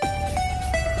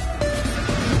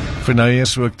Vir nou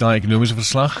eers ook daai ekonomiese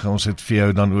verslag. Ons het vir jou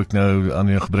dan ook nou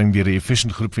aan jou gebring deur die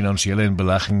Efficient Groep Finansiële en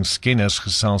Beleggingskenners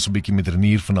gesels 'n bietjie met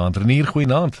Renier vanaand. Renier,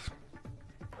 goeienaand.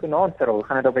 Goeienaand, Cyril.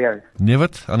 Gaan dit op by jou? Nee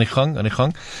wat, aan die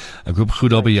gang. Ek hoop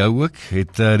goed daar by jou ook.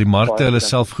 Het die markte hulle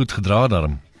self goed gedra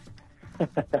daarom?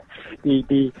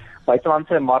 die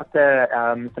buitelandse markte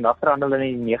vandag verhandel in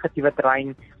die negatiewe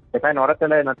terrein. Dit is nadat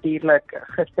hulle natuurlik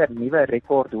gister nuwe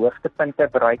rekord hoogtepunte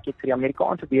bereik het vir die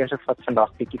Amerikaanse beurse wat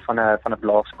vandag bietjie van 'n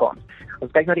blaafskans.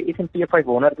 Ons kyk na die S&P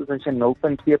 500, dit is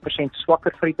 0.2%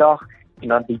 swakker vir die dag en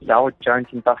dan die Dow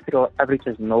Jones Industrial Average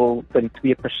is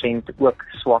 0.2% ook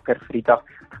swakker vir die dag.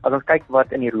 As ons kyk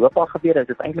wat in Europa gebeur, is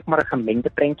dit eintlik maar 'n gemengde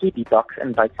prentjie. Die DAX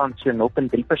in Duitsland so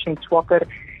 0.3% swakker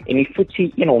en die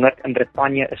FTSE 100 in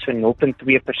Brittanje is so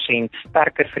 0.2%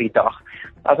 sterker vir die dag.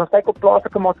 As ons kyk op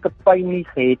plaaslike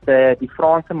maatskappynuus, het die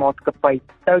Franse maatskappy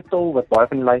Total, wat baie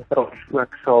van die luisteraars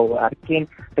ook sal herken,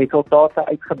 resultate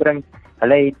uitgebring.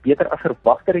 Hulle het beter as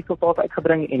verwagte resultate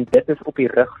uitgebring en dit is op die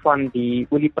rug van die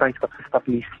olieprys wat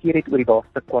gestabiliseer het oor die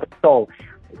laaste kwartaal.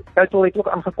 Total het ook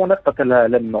aangekondig dat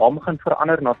hulle naam gaan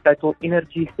verander na Total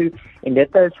Energies toe en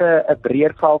dit is 'n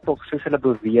breër veldtog soos hulle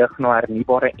beweeg na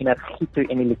hernubare energie toe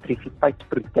en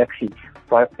elektrisiteitsproduksie.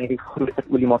 Baie van die grootste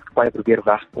oliemaatskappye probeer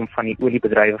wegkom van die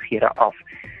oliebedrywighede af.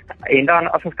 En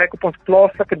dan as ons kyk op ons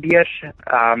plaaslike beurs,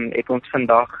 het ons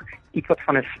vandag iets wat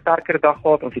van 'n sterker dag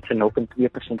gehad. Ons het so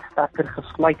 0.2% sterker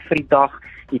gesluit vir die dag.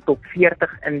 Die top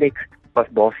 40 indeks was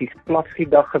basies plat vir die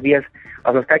dag gewees.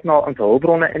 As ons kyk na ons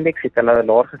hulpbronne indeks, het hulle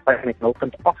laer gestyg met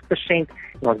 0.8%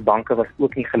 en ons banke was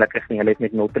ook nie gelukkig nie. Hulle het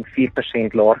met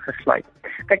 0.4% laer gesluit.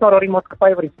 Kyk na daardie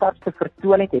maatskappye wat die sterkste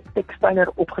vertoon het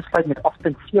Textainer opgesluit met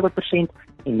 8.7%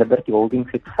 en Liberty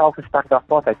Holdings het self 'n sterk dag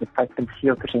gehad, hy het met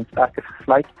 5.7% sterker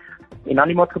gesluit. En dan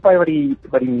die maatskappy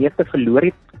wat die meeste verloor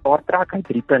het, daar trek hy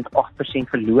 3.8%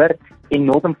 verloor en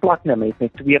Northern Platinum het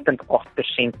met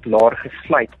 2.8% laer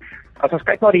gesluit. As ons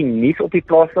kyk na die nuus op die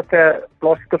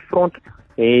plaaslike front,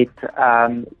 het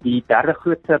die derde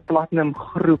grootste platinum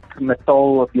groep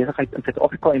metaal besigheid in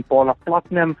Suid-Afrika, Impala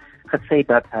Platinum, gesê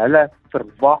dat hulle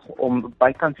verwag om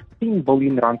bykans 10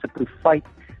 biljoen rand se profiet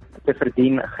te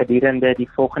verdien gedurende die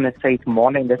volgende 6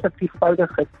 maande en dis 'n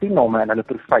viervoudige toename in hulle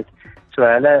profiet. So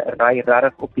hulle ry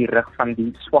regtig op die rug van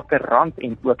die swakker rand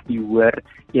en ook die hoër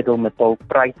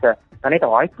edelmetaalpryse. Dan het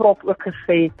Hyprop ook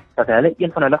gesê dat hulle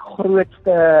een van hulle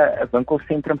grootste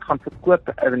winkelsentrums gaan verkoop,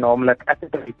 naamlik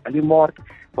Atterbury Value Mart.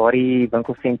 Daardie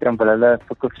winkelsentrum wil hulle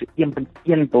verkoop so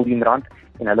 1.1 biljoen rand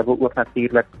en hulle wil ook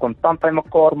natuurlik kontant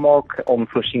bymekaar maak om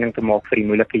voorsiening te maak vir die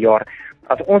moeilike jaar.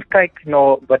 As ons kyk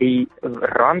na wat die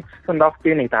rand vandag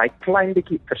doen, het hy klein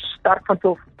bietjie versterk van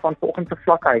vanoggend se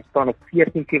vlak. Hy staan op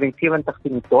 14.77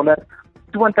 teen die dollar,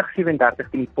 20.37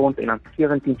 teen die pond en dan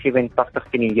 17.87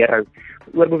 teen die euro.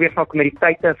 Oorbeweeg na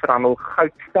kommoditeite, verhandel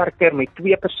goud sterker met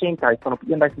 2%, hy staan op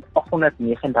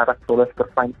 $1,839 per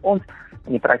fyn ons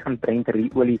en die prys van Brent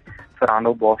olie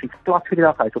verhandel basies plat vir die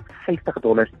dag, hy is op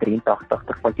 $60.83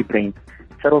 per vatjie Brent.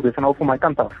 Cyril, dis al van my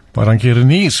kant af. Baie dankie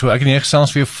Renier, so ek en jy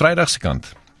gesels vir jou Vrydag se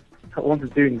kant. Ons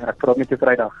doen, ek praat met jou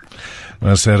Vrydag.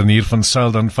 Ons Renier van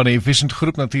Sail dan van die Efficient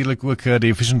Groep, natuurlik ook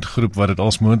die Efficient Groep wat dit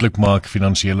als moontlik maak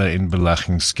finansiële en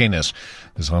beleggingskennis.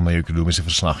 Dis aan my ekonomiese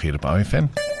verslag hier op AFM.